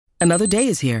Another day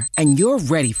is here, and you're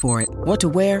ready for it. What to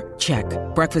wear? Check.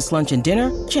 Breakfast, lunch, and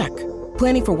dinner? Check.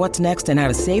 Planning for what's next and how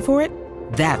to save for it?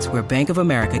 That's where Bank of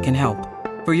America can help.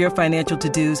 For your financial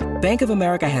to-dos, Bank of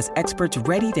America has experts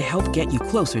ready to help get you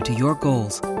closer to your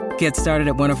goals. Get started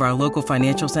at one of our local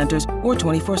financial centers or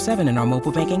 24/7 in our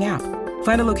mobile banking app.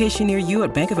 Find a location near you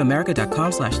at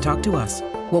bankofamerica.com/talktous.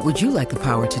 What would you like the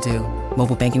power to do?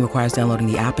 Mobile banking requires downloading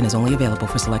the app and is only available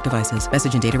for select devices.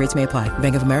 Message and data rates may apply.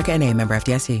 Bank of America N.A., member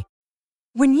FDIC.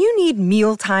 When you need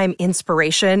mealtime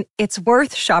inspiration, it's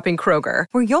worth shopping Kroger,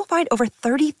 where you'll find over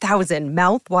 30,000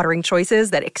 mouth-watering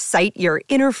choices that excite your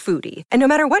inner foodie. And no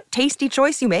matter what tasty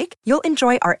choice you make, you'll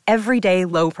enjoy our everyday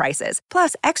low prices,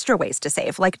 plus extra ways to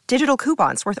save, like digital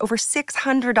coupons worth over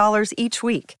 $600 each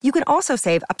week. You can also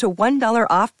save up to $1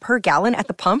 off per gallon at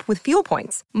the pump with fuel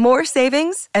points. More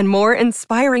savings and more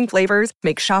inspiring flavors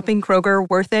make shopping Kroger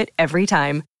worth it every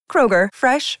time. Kroger,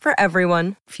 fresh for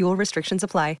everyone. Fuel restrictions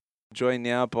apply. Joined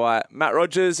now by Matt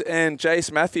Rogers and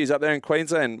Jace Matthews up there in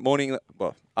Queensland.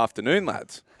 Afternoon,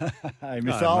 lads. Hey,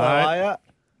 Miss how are you?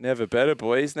 Never better,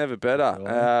 boys. Never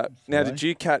better. Now, did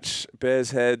you catch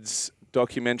Bears Head's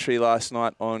documentary last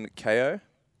night on KO?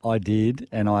 I did,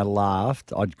 and I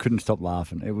laughed. I couldn't stop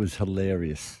laughing. It was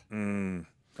hilarious. Did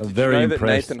very you know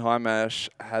impressed. that Nathan Highmarsh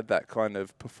had that kind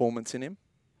of performance in him?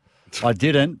 I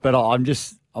didn't, but I'm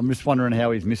just wondering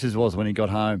how his missus was when he got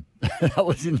home. That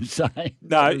was insane.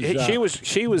 No,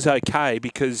 she was okay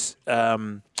because Do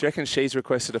you reckon she's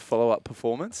requested a follow-up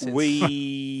performance?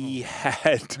 we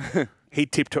had he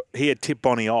had tipped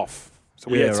Bonnie off, so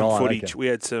we had some footage. Okay. We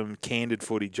had some candid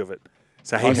footage of it.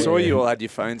 So I saw you all had your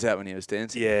phones out when he was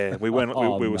dancing. Yeah, we went.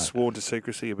 we were sworn to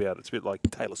secrecy about it. It's a bit like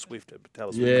Taylor Swift.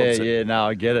 Yeah. No,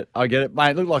 I get it, mate.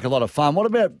 It looked like a lot of fun. What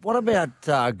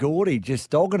about Gordy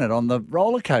just dogging it on the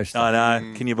roller coaster? I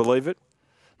know. Can you believe it,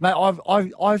 mate?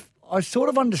 I sort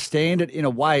of understand it in a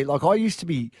way. Like, I used to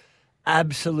be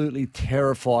absolutely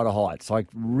terrified of heights, like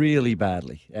really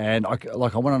badly. And I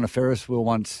went on a Ferris wheel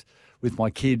once with my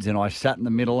kids, and I sat in the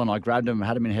middle, and I grabbed them,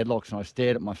 had them in headlocks, and I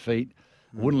stared at my feet.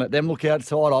 Wouldn't let them look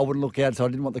outside. I wouldn't look outside. I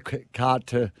didn't want the cart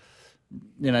to,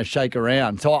 shake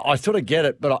around. So I sort of get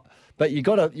it, but you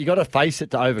got to face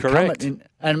it to overcome it.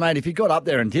 And mate, if he got up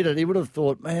there and did it, he would have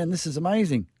thought, man, this is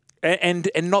amazing. And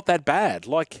not that bad.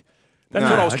 Like, that's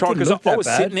what I was trying, because I was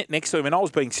sitting next to him and I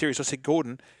was being serious. I said,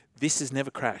 Gordon, this has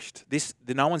never crashed.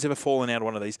 No one's ever fallen out of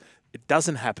one of these. It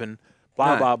doesn't happen.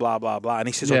 Blah, blah, blah, blah, blah. And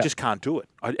he says, I just can't do it.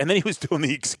 And then he was doing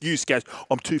the excuse, goes,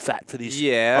 I'm too fat for this.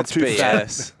 Yeah, I'm too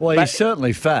fat. Well, he's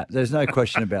certainly fat. There's no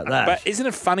question about that. But isn't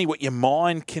it funny what your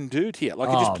mind can do to you? Like,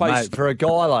 it just plays. Mate, for a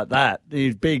guy like that,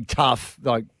 he's big, tough,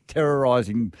 like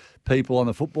terrorising people on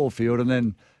the football field, and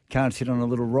then can't sit on a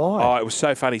little ride. Oh, it was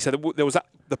so funny. So there was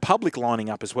the public lining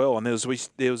up as well, and there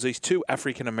was these two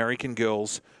African-American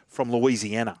girls from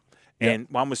Louisiana. And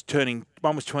one was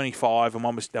 25,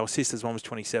 and they were sisters, one was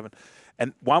 27.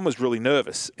 And one was really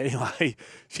nervous. Anyway,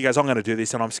 she goes, I'm going to do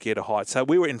this, and I'm scared of heights. So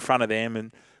we were in front of them,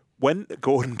 and when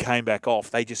Gordon came back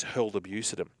off, they just hurled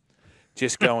abuse at him.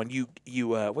 Just going, you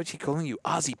what's she calling you,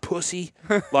 Aussie pussy?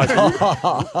 Like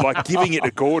giving it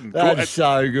to Gordon. That's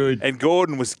so good. And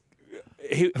Gordon was...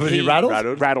 Was he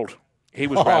rattled? Rattled. He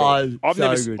was rattled.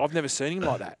 I've never seen him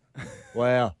like that.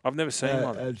 Wow. I've never seen him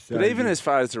like that. So but even as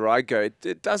far as the ride go,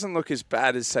 it doesn't look as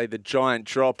bad as, say, the Giant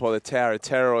Drop or the Tower of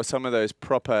Terror or some of those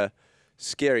proper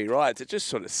scary rides. It just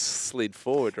sort of slid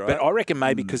forward, right? But I reckon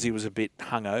maybe because he was a bit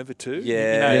hungover too.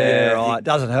 Yeah, right.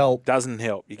 Doesn't help. Doesn't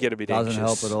help. You get a bit anxious. Doesn't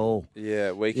help at all.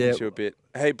 Yeah, weakens you a bit.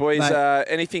 Hey, boys,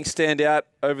 anything stand out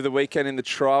over the weekend in the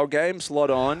trial games? Lot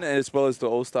on, as well as the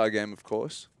All-Star game, of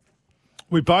course.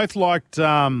 We both liked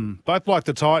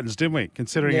the Titans, didn't we?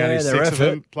 Considering only six of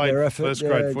them played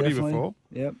first-grade footy before.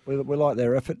 Yeah, we like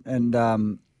their effort. And,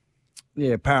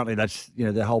 apparently that's,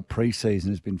 the whole pre-season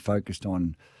has been focused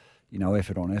on,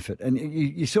 effort on effort. And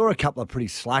you saw a couple of pretty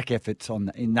slack efforts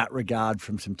in that regard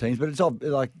from some teams. But it's all,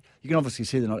 like, you can obviously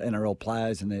see they're not NRL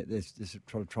players and they're just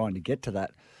trying to get to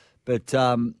that. But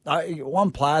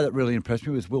one player that really impressed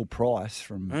me was Will Price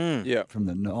from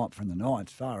the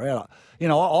Knights. Far out.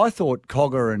 I thought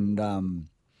Cogger and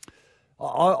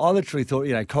I literally thought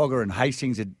Cogger and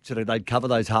Hastings they'd cover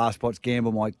those half spots.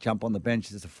 Gamble might jump on the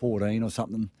bench as a 14 or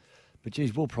something. But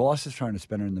geez, Will Price is throwing a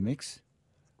spanner in the mix.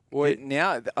 Well,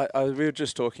 now we were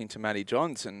just talking to Matty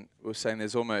Johns and we were saying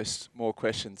there's almost more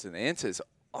questions than answers.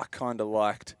 I kind of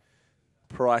liked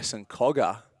Price and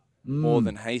Cogger more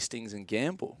than Hastings and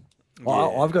Gamble.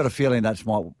 Well, I've got a feeling that's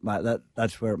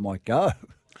where it might go.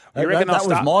 You reckon that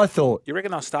was my thought. You reckon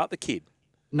they'll start the kid?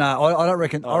 No, I don't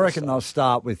reckon. I reckon they'll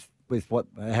start with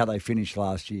how they finished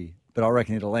last year. But I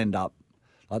reckon it'll end up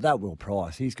Like that Will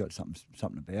Price, he's got something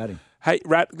about him. Hey,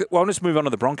 Rat, well, I'll just move on to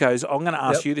the Broncos. I'm going to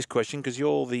ask you this question because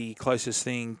you're the closest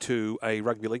thing to a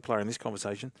rugby league player in this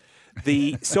conversation.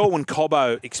 The Selwyn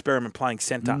Cobbo experiment playing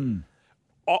centre.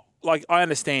 I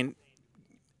understand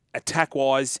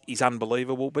attack-wise he's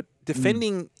unbelievable, but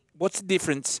defending, what's the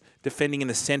difference defending in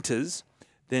the centres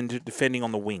than defending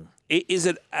on the wing? Is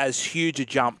it as huge a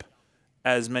jump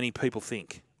as many people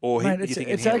think? Or Mate,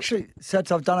 it's actually,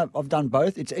 since I've done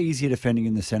both, it's easier defending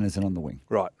in the centres than on the wing.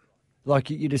 Right. Like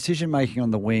your decision making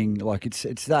on the wing, like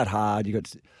it's that hard.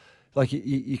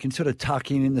 You can sort of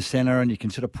tuck in the centre and you can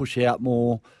sort of push out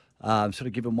more, sort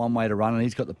of give him one way to run, and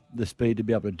he's got the speed to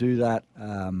be able to do that.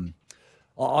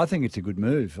 I think it's a good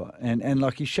move, and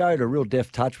like he showed a real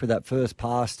deft touch with that first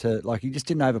pass to, like, he just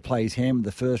didn't overplay his hand with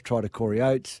the first try to Corey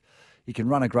Oates. He can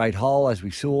run a great hole, as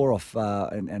we saw off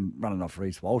and running off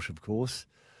Reece Walsh, of course.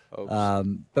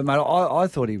 But mate, I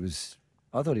thought he was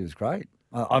great.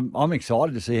 I'm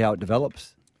excited to see how it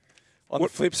develops. On the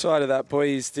flip side of that,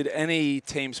 boys, did any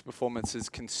team's performances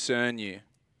concern you?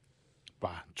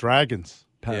 Dragons.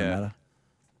 Parramatta.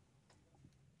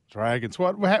 Dragons.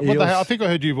 What I think I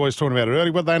heard you boys talking about it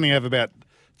earlier. What, they only have about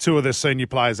 2 of their senior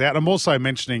players out. I'm also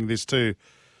mentioning this too,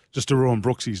 just to ruin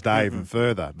Brooksy's day even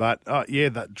further. But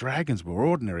the Dragons were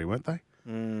ordinary, weren't they?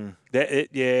 Well,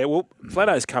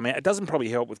 Flato's come out. It doesn't probably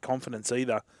help with confidence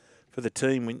either for the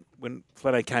team when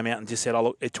Flato came out and just said, "Oh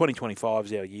look, 2025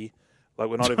 is our year." Like,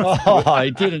 we're not even.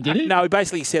 He didn't, did he? No, he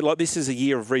basically said, like, this is a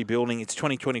year of rebuilding. It's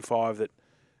 2025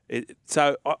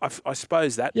 so I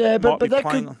suppose that might be that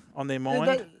playing on their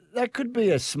mind. That could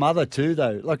be a smother too,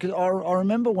 though. Like, I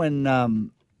remember when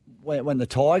the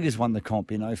Tigers won the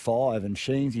comp in 2005 and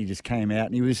Sheensy just came out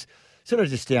and he was sort of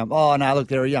just down, oh, no, look,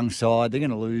 they're a young side. They're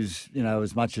going to lose,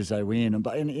 as much as they win.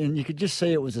 And you could just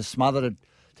see it was a smother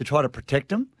to try to protect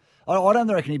them. I don't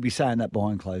reckon he'd be saying that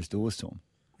behind closed doors to him.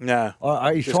 No.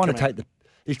 He's trying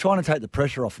to take the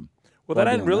pressure off them. Well, they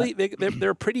don't really. They're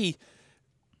a pretty,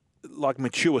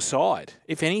 mature side.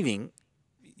 If anything,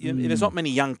 there's not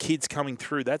many young kids coming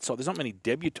through that side. There's not many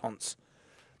debutants.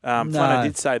 Flano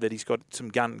did say that he's got some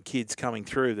gun kids coming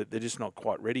through that they're just not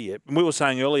quite ready yet. And we were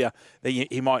saying earlier that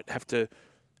he might have to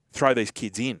throw these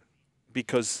kids in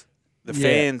because the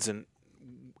fans, and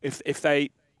if they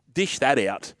dish that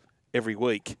out every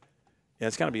week,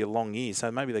 it's going to be a long year.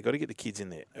 So maybe they've got to get the kids in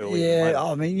there early. Yeah,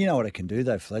 I mean, you know what it can do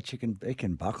though, Fletch. It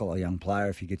can buckle a young player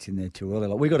if he gets in there too early.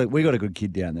 Like, we got a good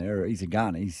kid down there. He's a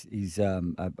gun. He's a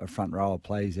front rower,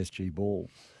 plays SG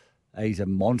ball. He's a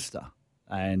monster.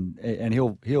 And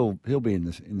he'll be in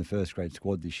the first grade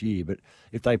squad this year. But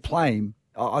if they play him,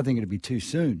 I think it'd be too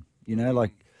soon.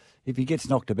 Like if he gets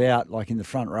knocked about, like in the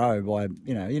front row by,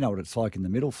 you know what it's like in the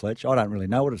middle, Fletch. I don't really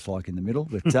know what it's like in the middle,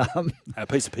 but a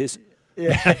piece of piss.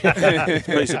 Yeah,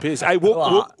 piece of piss. Hey,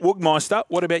 Wookmeister,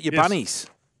 what about your bunnies,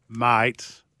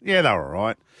 mate? Yeah, they were all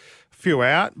right. A few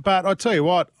out, but I tell you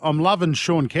what, I'm loving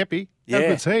Sean Keppie. How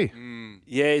good's he?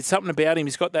 Yeah, it's something about him.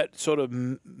 He's got that sort of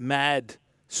mad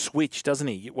switch, doesn't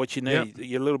he? What you need,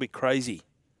 you're a little bit crazy.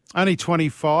 Only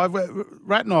 25.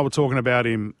 Rat and I were talking about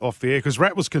him off the air because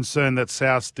Rat was concerned that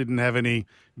South didn't have any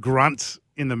grunt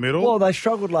in the middle. Well, they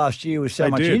struggled last year with so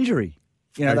much injury.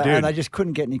 And they just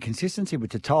couldn't get any consistency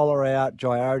with Totola out.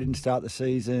 Jairo didn't start the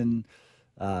season.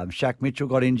 Shaq Mitchell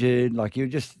got injured. Like, you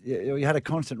had a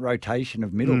constant rotation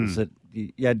of middles that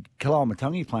you had Kalawa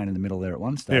Matangi playing in the middle there at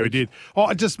one stage. Yeah, he did.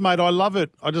 I love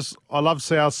it. I love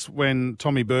South when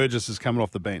Tommy Burgess is coming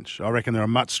off the bench. I reckon they're a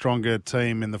much stronger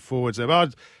team in the forwards. I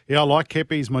like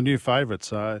Keppie. He's my new favourite.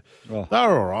 So they're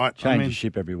all right. Change your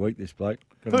ship every week, this bloke.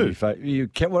 What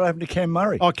happened to Cam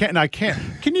Murray? Cam.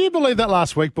 Can you believe that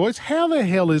last week, boys? How the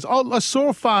hell is... I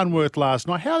saw Farnworth last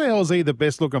night. How the hell is he the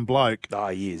best-looking bloke? Oh,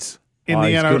 he is. In the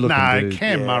NRL,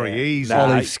 Cam Murray, easy.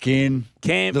 Olive skin,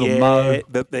 Cam, mo.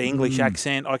 the English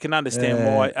accent. I can understand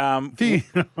why.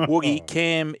 Woogie,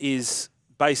 Cam is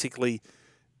basically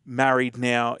married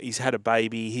now. He's had a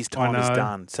baby. His time is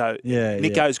done. So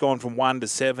Nico's gone from 1 to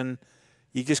 7.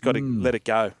 You just got to let it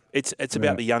go. It's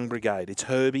about the young brigade. It's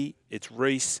Herbie. It's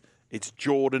Reece. It's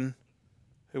Jordan.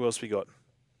 Who else we got?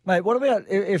 Mate, what about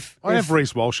if I have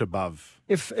Reece Walsh above?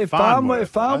 If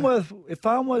Farnworth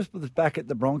was back at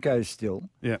the Broncos still,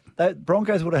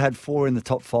 Broncos would have had 4 in the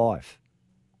top 5.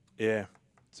 Yeah,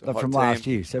 from last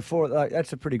year. So 4.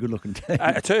 That's a pretty good looking team.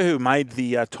 I tell you who made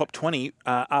the top 20.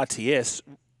 RTS.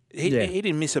 He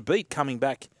didn't miss a beat coming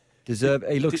back. He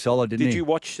looked solid, didn't he? Did you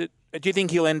watch it? Do you think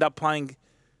he'll end up playing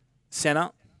centre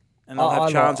and not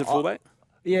have chance at fullback?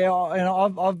 Yeah, and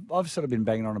I've sort of been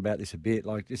banging on about this a bit.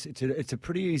 Like, it's a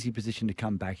pretty easy position to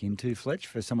come back into, Fletch,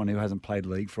 for someone who hasn't played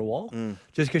league for a while.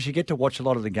 Just because you get to watch a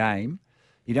lot of the game,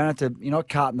 You don't have to. You're not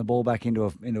carting the ball back into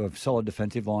a solid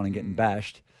defensive line and getting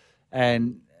bashed,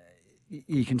 and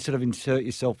you can sort of insert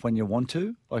yourself when you want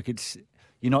to. Like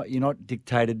you're not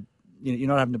dictated. You're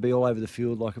not having to be all over the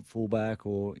field like a fullback,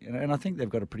 and I think they've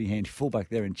got a pretty handy fullback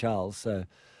there in Charles. So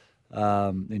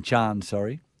in Chan,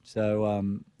 sorry. So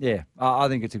I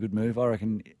think it's a good move. I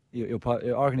reckon he'll play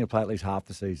at least half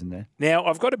the season there. Now,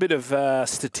 I've got a bit of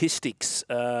statistics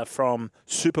from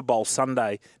Super Bowl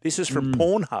Sunday. This is from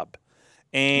Pornhub.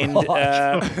 And,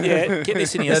 get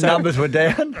this in here. The numbers were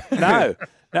down? No.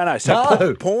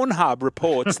 So Pornhub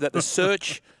reports that the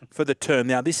search for the term,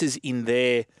 now this is in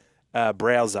their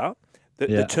browser,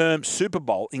 the term Super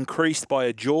Bowl increased by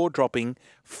a jaw-dropping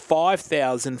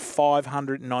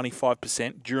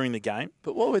 5,595% during the game.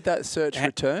 But what would that search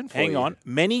return for? Hang on.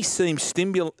 Many seem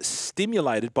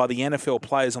stimulated by the NFL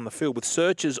players on the field, with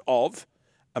searches of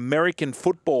American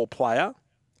football player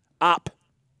up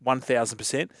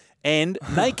 1,000% and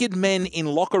naked men in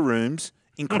locker rooms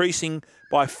increasing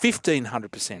by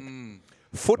 1,500%.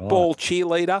 Football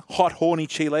cheerleader, hot horny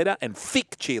cheerleader, and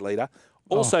thick cheerleader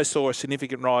also saw a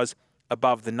significant rise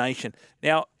above the nation.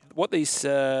 Now, what these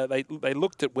they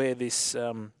looked at where this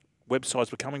websites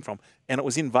were coming from, and it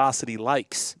was in Varsity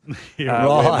Lakes, where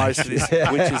most of this,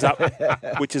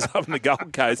 which is up in the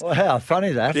Gold Coast. Well, how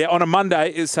funny that! Yeah, on a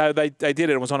Monday. So they did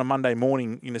it. It was on a Monday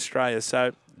morning in Australia.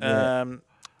 So, I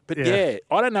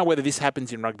don't know whether this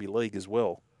happens in rugby league as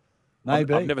well.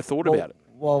 Maybe. I've never thought about it.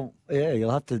 Well, yeah,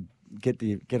 you'll have to get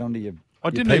onto your. I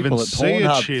didn't even see a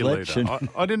cheerleader.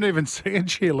 I didn't even see a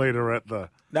cheerleader at the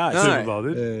Super Bowl.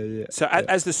 So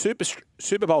as the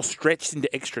Super Bowl stretched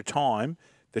into extra time,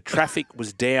 the traffic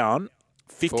was down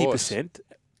 50%.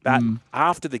 But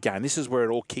after the game, this is where it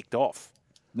all kicked off.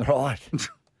 Right.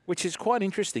 Which is quite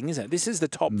interesting, isn't it? This is the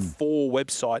top 4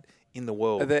 website in the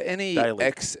world. Are there any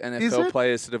ex-NFL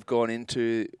players that have gone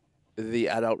into the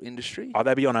adult industry? Oh,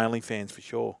 they'd be on OnlyFans for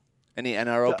sure. Any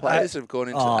NRL players have gone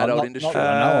into the adult industry? Not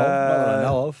that I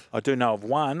know of. I do know of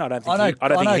one. I don't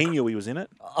think he knew he was in it.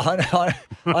 I know.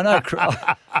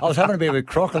 I was having a bit with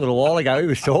Croc a little while ago. He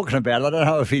was talking about it. I don't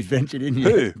know if he's ventured in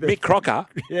yet. Who? Mick Crocker?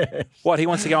 Yes. What, he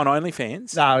wants to go on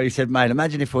OnlyFans? No, he said, mate,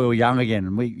 imagine if we were young again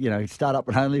and we, start up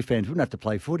on OnlyFans. We wouldn't have to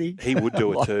play footy. He would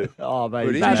do it too. Oh,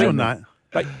 mate. No.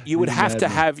 But you would have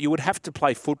to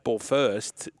play football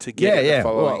first to get the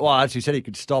following. Well, as you said, he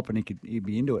could stop and he'd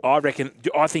be into it. I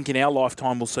think in our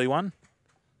lifetime we'll see one.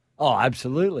 Oh,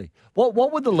 absolutely.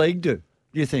 What would the league do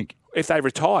you think? If they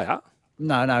retire?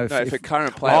 No. If a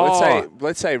current player,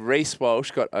 let's say Reece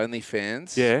Walsh got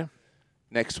OnlyFans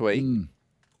next week,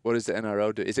 what does the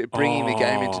NRL do? Is it bringing the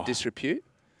game into disrepute?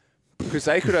 Because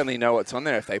they could only know what's on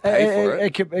there if they pay for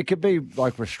it. It could be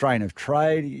like restraint of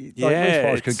trade. Reece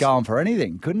Walsh could go on for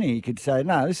anything, couldn't he? He could say,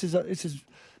 "No, this is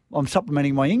I'm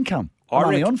supplementing my income. I'm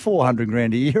only on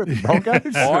 $400,000 a year at the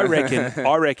Broncos." I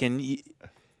reckon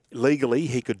legally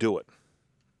he could do it.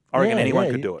 I reckon anyone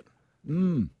could do it.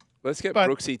 Let's get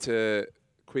Brooksy to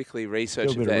quickly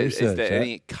research is there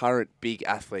any current big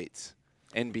athletes.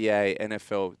 NBA,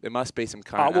 NFL, there must be some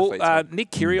current athletes.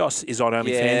 Nick Kyrgios is on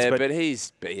OnlyFans. but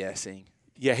he's BSing.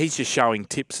 Yeah, he's just showing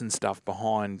tips and stuff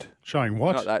behind. Showing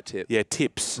what? Not that tip. Yeah,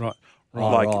 tips. Right.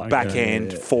 Like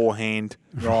backhand, forehand.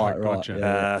 Right.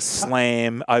 Gotcha.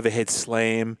 Slam, overhead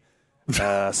slam,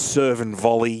 serve and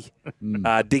volley,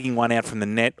 digging one out from the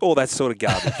net, all that sort of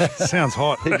garbage. Sounds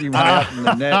hot. Digging one out from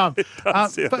the net.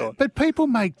 But people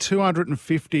make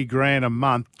 $250,000 a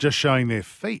month just showing their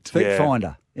feet. Feet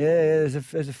finder. Yeah, there's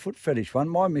a foot fetish one.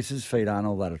 My missus' feet aren't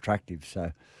all that attractive,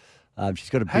 so she's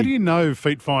got a big... How do you know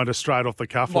Feet Finder straight off the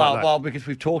cuff like that? Well, because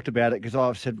we've talked about it, because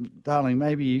I've said, darling,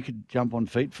 maybe you could jump on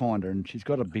Feet Finder, and she's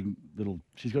got a big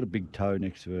toe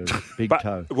next to her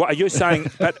toe. What are you saying?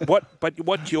 What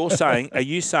you're saying? Are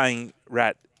you saying,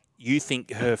 Rat? You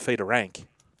think her feet are rank?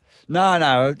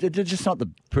 No, they're just not the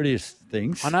prettiest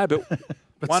things. I know, but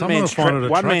one man's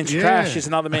trash is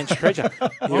another man's treasure. Here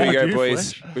we go,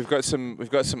 boys. We've got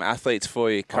some athletes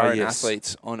for you. Current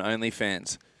athletes on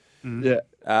OnlyFans. Yeah.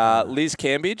 Liz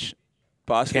Cambridge,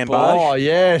 basketball. Oh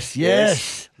yes.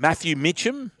 Matthew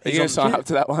Mitchum. Are you going to sign up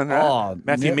to that one, right? Oh,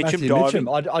 Matthew Mitchum diving.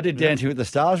 I did Dancing with the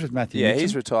Stars with Matthew Mitchum. Yeah,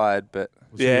 he's retired, but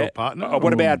was he your partner?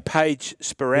 What about Paige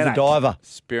Spiranak? He's a diver.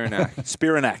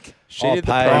 Spiranak. She did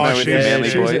the promo with the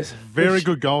Manly boys. Very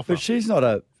good golfer. But she's not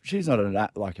a professional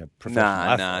athlete.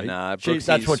 Nah.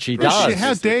 That's what she does.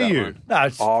 How dare you? No,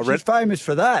 she's famous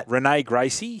for that. Renee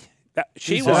Gracie.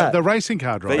 She was the racing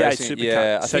car driver. I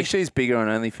think she's bigger on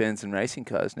OnlyFans than racing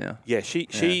cars now. Yeah,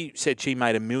 she said she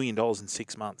made $1 million in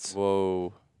 6 months.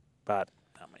 Whoa. But,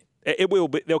 It will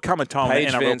be. There'll come a time when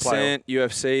Paige the NRL Van player. Sant,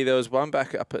 UFC. There was one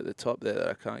back up at the top there that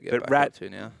I can't get But back Rat- up to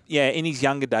now. Yeah, in his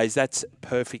younger days, that's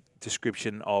perfect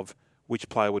description of which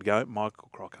player would go. Michael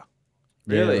Crocker.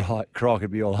 Really? Yeah, right. Croc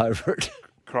would be all over it.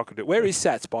 Crocker. Where is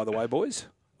Sats, by the way, boys?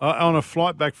 On a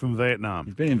flight back from Vietnam.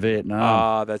 He's been in Vietnam.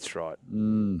 Ah, that's right.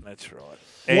 That's right.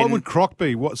 Why would Croc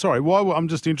be? I'm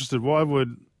just interested. Why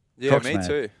would... Yeah, Croc's me mad.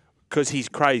 too. Because he's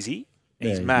crazy,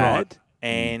 he's Yeah, mad, right.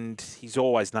 and he's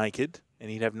always naked, and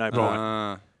he'd have no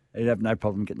problem. He'd have no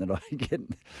problem getting it.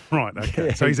 Getting, Right,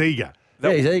 okay. So he's eager.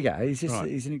 yeah, he's eager. He's just Right.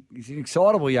 he's an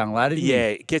excitable young lad, isn't he? Yeah,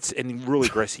 it gets and really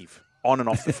aggressive on and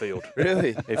off the field.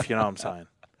 Really? If you know what I'm saying.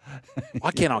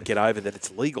 I cannot get over that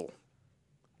it's legal.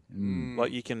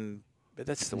 Like you can, but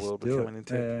that's the world do we're it. coming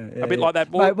into. Yeah, a bit yeah. like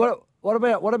that. Mate,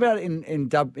 what about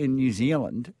in New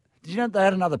Zealand? Did you know they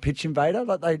had another pitch invader?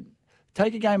 Like they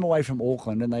take a game away from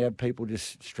Auckland and they have people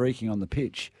just streaking on the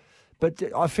pitch. But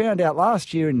I found out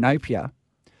last year in Napier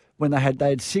when they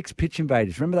had 6 pitch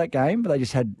invaders. Remember that game? Where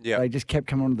they just kept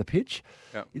coming onto the pitch.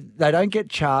 Yep. They don't get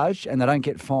charged and they don't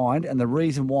get fined. And the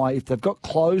reason why, if they've got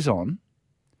clothes on,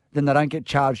 then they don't get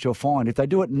charged or fined. If they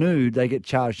do it nude, they get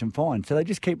charged and fined. So they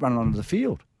just keep running onto the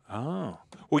field. Oh,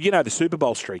 well, you know the Super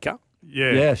Bowl streaker.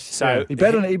 Yeah. Yes. So he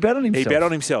bet on himself. He bet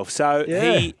on himself. So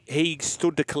Yeah. he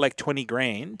stood to collect 20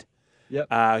 grand. Yep.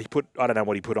 He put, I don't know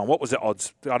what he put on. What was the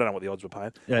odds? I don't know what the odds were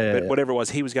paying. But whatever it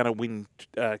was, he was going to win,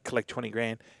 collect 20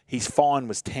 grand. His fine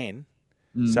was 10.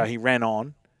 So he ran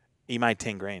on. He made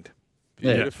 10 grand.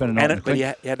 Yeah, spent a night in the But he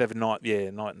clink. had to have a night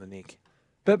in the nick.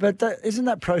 But isn't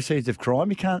that proceeds of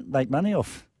crime? You can't make money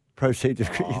off proceeds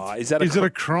of crime. Oh, Is it a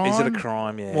crime? Is it a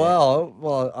crime? Yeah.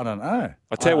 Well, I don't know.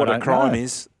 I'll tell you what I a don't crime know.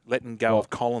 is. Letting go of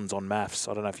Collins on maths.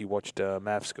 I don't know if you watched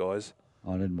maths, guys.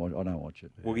 I didn't watch. I don't watch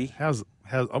it. Woogie.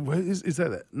 Is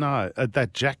that no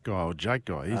that Jack guy or Jake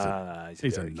guy?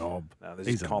 He's a dirty. knob. No, there's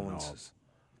He's a Collins. knob.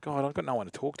 God, I've got no one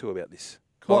to talk to about this.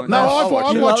 What, No, Maths?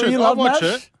 I watch it. You I love watch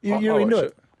Maths? it. You're I into watch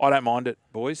it. I don't mind it,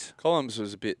 boys. Collins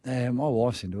was a bit Yeah, my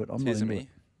wife's into it. I'm not teasing into me. it.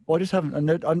 Well, I just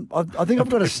haven't. I think I've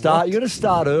got to start. You got to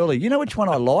start early. You know which one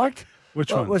I liked?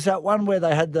 Which one? Was that one where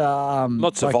they had the Not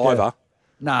like Survivor.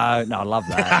 No, I love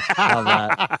that. Love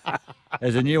that.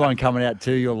 There's a new one coming out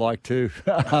too. You'll like too.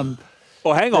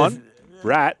 Oh, hang on.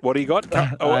 Rat, what do you got?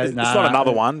 It's not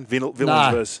another one. Villains No.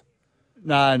 versus.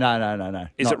 No.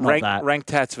 Is Not it rank that. rank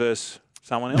tats versus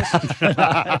someone else?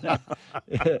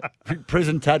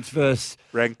 Prison tats versus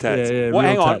Rank tats. Yeah, well, real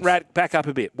hang on, tats. Rat. Back up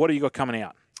a bit. What do you got coming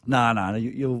out? No.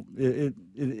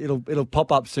 It'll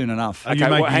pop up soon enough. Are you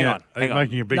Okay, well, making hang a- on, Are hang you on.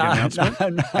 making a big No, announcement?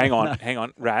 no. Hang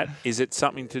on, Rat. Is it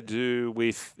something to do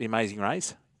with the Amazing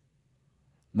Race?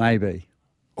 Maybe.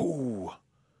 Ooh,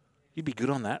 you'd be good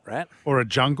on that, Rat. Or a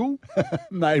jungle?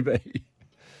 Maybe.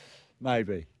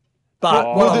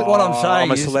 But what I'm saying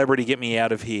I'm a is celebrity. Get me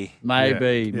out of here.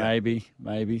 maybe, Yeah.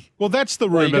 maybe. Well, that's the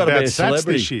Well, you rumour gotta about be a Sats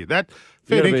celebrity. this year. That You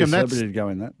fair got to be a income. celebrity to go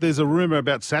in that. There's a rumour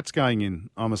about Sats going in.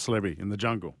 I'm a celebrity in the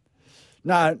jungle.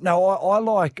 No, I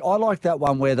like that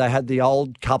one where they had the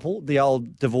old couple, the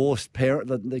old divorced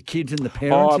parent, the kids and the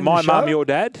parents. Oh, in my the show. mum, your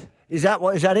dad. Is that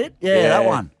it? Yeah, that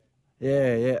one.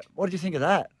 Yeah. What did you think of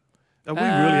that? Are we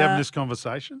really having this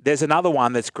conversation? There's another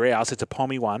one that's grouse. It's a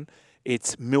pommy one.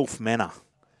 It's MILF Manor.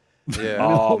 Yeah.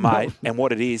 Oh, mate. And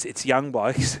what it is, it's young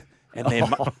blokes and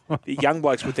the young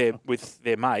blokes with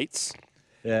their mates.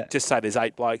 Yeah. Just say there's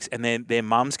 8 blokes, and then their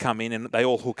mums come in and they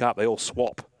all hook up. They all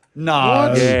swap.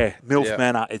 No. Yeah, MILF Yeah.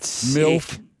 Manor. It's sick.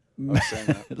 MILF. I've seen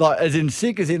that. Like as in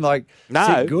sick, as in like No,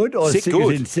 sick good, or sick sick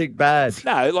good. as in sick bad.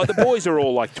 No, like the boys are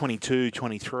all like 22,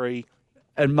 23.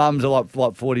 And mums are like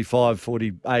 45,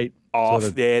 48. Oh, sort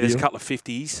of yeah, there's a deal. couple of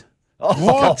 50s.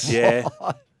 What? Yeah,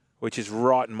 which is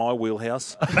right in my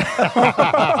wheelhouse.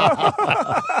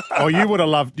 Oh, you would have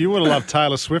loved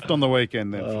Taylor Swift on the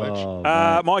weekend then, Fletch.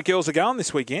 Oh, My girls are going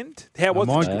this weekend. How was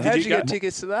my- it? How'd Did you you get go?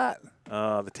 tickets to that?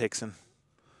 The Texan.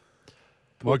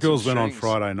 My Pulled girls some went on strings.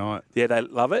 Friday night. Yeah, they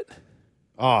love it.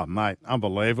 Oh, mate,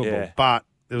 unbelievable. Yeah. But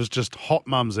there was just hot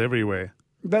mums everywhere,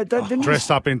 But didn't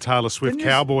dressed up in Taylor Swift, Didn't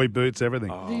you- cowboy boots,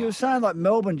 everything. you were saying like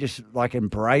Melbourne just like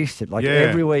embraced it. Like Yeah.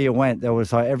 everywhere you went, there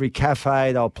was like every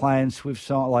cafe they were playing Swift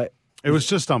song. Like It was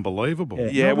just unbelievable. Yeah.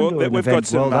 Yeah, Melbourne well, do an we've got event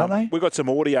some. well, don't they? We've got some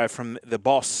audio from the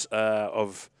boss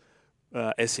of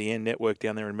SEN Network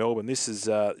down there in Melbourne. This is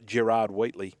Gerard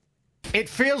Wheatley. It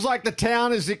feels like the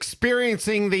town is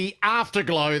experiencing the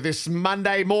afterglow this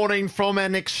Monday morning from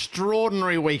an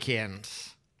extraordinary weekend.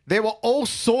 There were all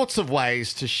sorts of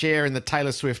ways to share in the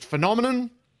Taylor Swift phenomenon.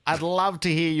 I'd love to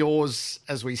hear yours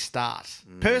as we start.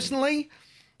 Personally,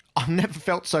 I've never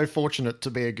felt so fortunate to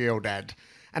be a girl dad.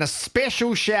 And a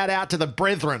special shout out to the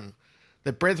brethren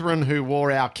who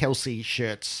wore our Kelsey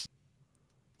shirts.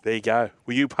 There you go.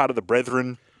 Were you part of the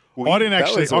brethren? I didn't That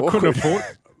actually. was I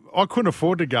couldn't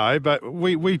afford to go, but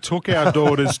we took our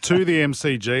daughters to the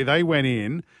MCG. They went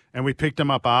in and we picked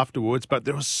them up afterwards. But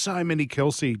there were so many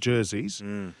Kelsey jerseys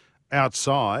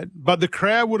outside. But the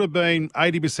crowd would have been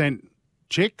 80%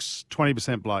 chicks,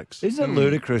 20% blokes. Isn't it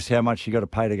ludicrous how much you got to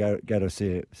pay to go to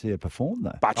see her perform,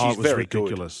 though? But Oh, she's it was very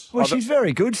ridiculous. Well, she's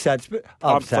very good, Sats. But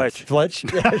I'm Fletch.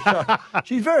 Yeah, sure.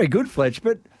 She's very good, Fletch.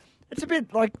 But it's a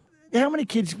bit like how many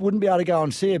kids wouldn't be able to go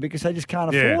and see her because they just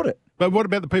can't afford it? But what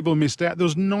about the people who missed out? There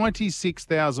was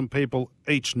 96,000 people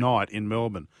each night in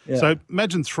Melbourne. Yeah. So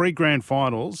imagine 3 grand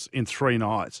finals in 3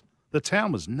 nights. The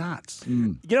town was nuts.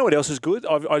 You know what else is good?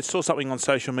 I saw something on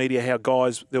social media how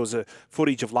guys, there was a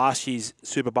footage of last year's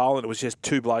Super Bowl and it was just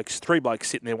 3 blokes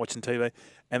sitting there watching TV.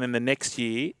 And then the next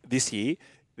year, this year,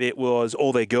 it was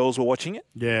all their girls were watching it.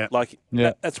 Yeah.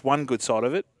 That's one good side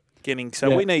of it.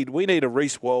 We need a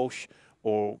Reece Walsh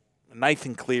or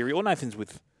Nathan Cleary, or Nathan's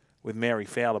with Mary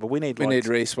Fowler, but we need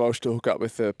Reece Walsh to hook up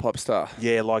with the pop star.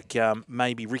 Yeah,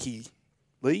 maybe Ricky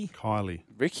Lee.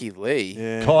 Ricky Lee?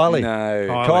 Yeah. Kylie. No.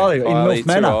 Kylie in MILF too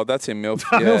Manor. old. That's in MILF.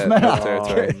 MILF Manor. MILF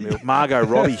territory. Margot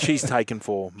Robbie, she's taken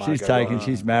for. Margot She's taken. Robbie.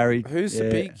 She's married. Who's the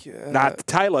big...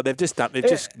 Taylor, they've just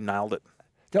nailed it.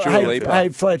 Hey,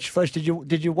 Fletch, did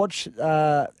you watch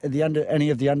any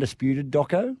of the Undisputed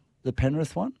doco, the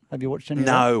Penrith one? Have you watched any? of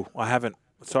that? No, I haven't.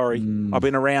 Sorry. I've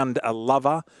been around a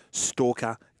lover,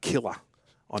 stalker, killer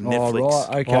on Netflix.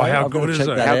 Right, okay. Oh, how I've got to good is check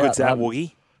it? that How out. good's that,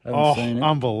 Woogie? Haven't seen it.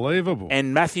 Unbelievable.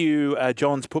 And Matthew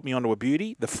Johns put me onto a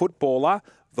beauty, the footballer,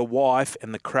 the wife,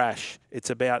 and the crash.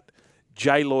 It's about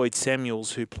J. Lloyd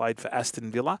Samuels, who played for Aston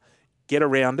Villa. Get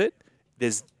around it.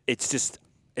 It's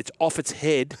off its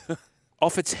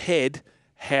head,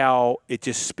 how it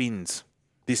just spins.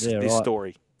 This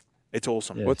story. It's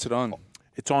awesome. Yeah. What's it on?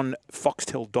 It's on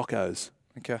Foxtel Docos.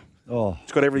 Okay. Oh,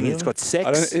 It's got everything. really? It's got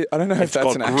sex. I don't know if It's that's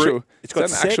got an gri- actual... It's Is got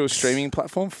that an actual sex. streaming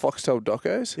platform, Foxtel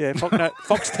Docos? Yeah,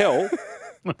 Foxtel,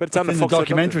 but it's under in the Foxtel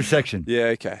documentary section. Yeah,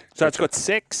 okay. So it's got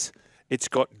sex, it's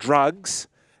got drugs,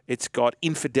 it's got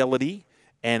infidelity,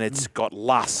 and it's got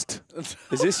lust.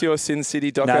 Is this your Sin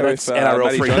City doco No, with that's NRL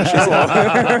Matty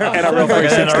 360. NRL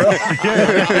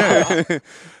 360.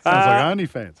 Sounds like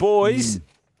OnlyFans. Boys,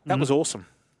 that was awesome.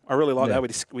 I really like that.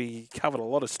 We covered a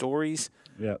lot of stories.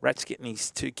 Yeah. Rat's getting his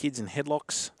 2 kids in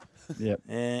headlocks. Yeah.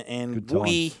 And Good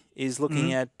Woogie times. is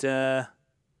looking at Taylor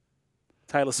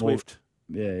Swift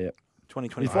Yeah.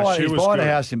 2020. He's buying, she he's was buying a good.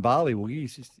 house in Bali, Woogie.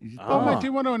 He's Oh, mate, do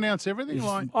you want to announce everything?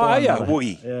 Oh, yeah,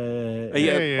 Woogie. Yeah.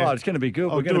 Yeah. Oh, it's going to be good.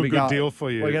 I'll We're going do to a be good deal for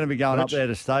you, We're going to be going up Fletch. there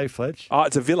to stay, Fletch. Oh,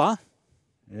 it's a villa.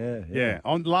 Yeah.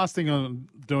 Last thing I'm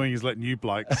doing is letting you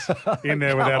blokes in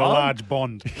there without a large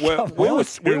bond.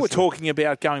 We were talking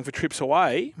about going for trips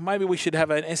away. Maybe we should have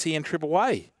an SEN trip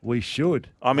away. We should.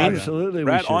 I'm in. Absolutely,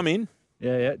 Rat, we should. I'm in.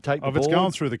 Yeah. Take the If it's boards.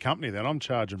 going through the company, then I'm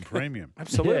charging premium.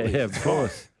 Absolutely. Yeah, of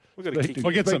course. We've got to kick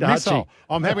I'll get Speak some to Hutchie. missile.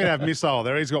 I'm happy to have missile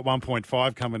there. He's got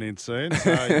 1.5 coming in soon,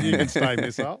 so you can stay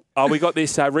missile. Oh, we got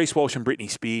this Reece Walsh and Britney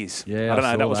Spears. Yeah, I don't I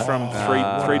know. saw That was that. from Oh, three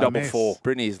what a three double mess. four.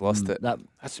 Britney's lost it.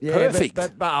 That's Yeah, perfect.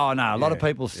 But a lot of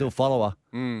people still follow her.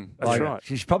 That's right.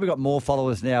 She's probably got more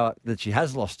followers now that she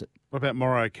has lost it. What about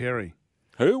Morrow Carey?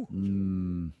 Who?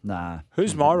 Nah.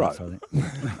 Who's Myro?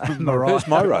 Mariah. Who's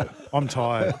Myro? I'm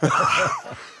tired.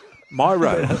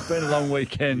 Myro. It's been a long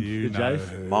weekend, You for know Jace.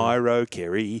 who. Myro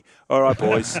Kerry. All right,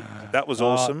 boys. That was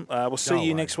awesome. We'll see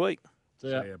you next week. So,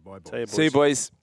 yeah. Yeah, bye, boys. See you, boys. See you, boys.